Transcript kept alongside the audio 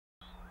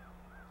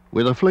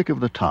With a flick of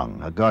the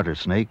tongue, a garter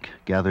snake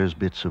gathers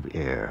bits of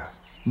air,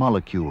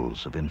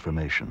 molecules of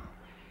information.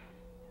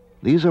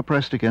 These are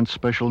pressed against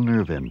special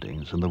nerve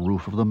endings in the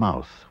roof of the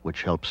mouth,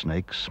 which help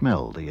snakes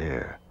smell the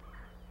air,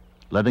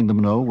 letting them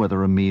know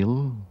whether a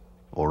meal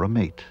or a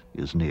mate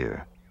is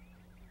near.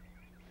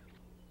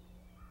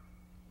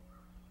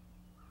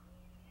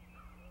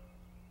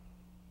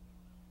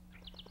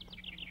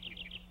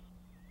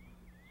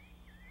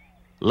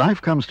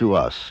 Life comes to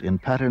us in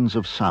patterns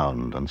of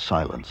sound and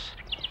silence.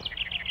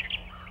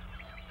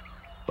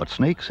 But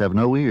snakes have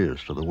no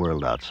ears to the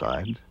world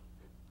outside.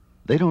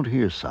 They don't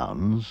hear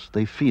sounds,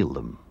 they feel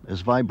them as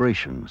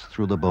vibrations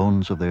through the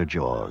bones of their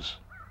jaws.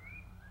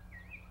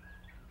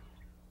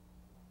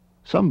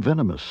 Some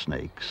venomous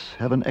snakes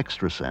have an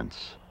extra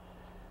sense.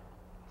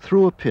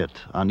 Through a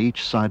pit on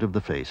each side of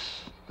the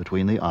face,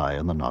 between the eye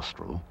and the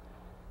nostril,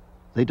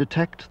 they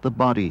detect the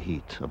body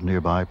heat of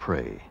nearby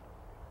prey.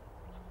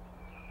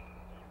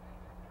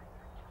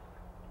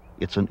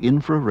 It's an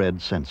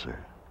infrared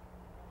sensor,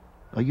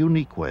 a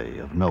unique way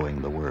of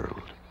knowing the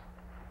world.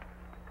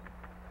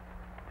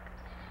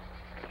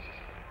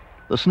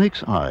 The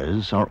snake's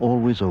eyes are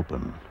always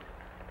open,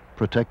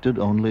 protected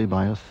only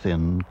by a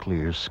thin,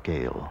 clear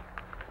scale.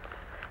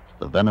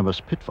 The venomous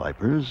pit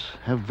vipers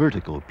have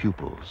vertical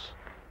pupils,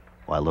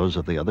 while those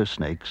of the other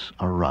snakes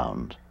are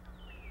round.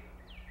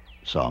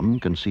 Some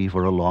can see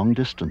for a long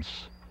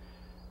distance,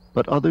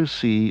 but others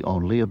see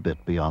only a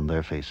bit beyond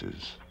their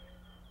faces.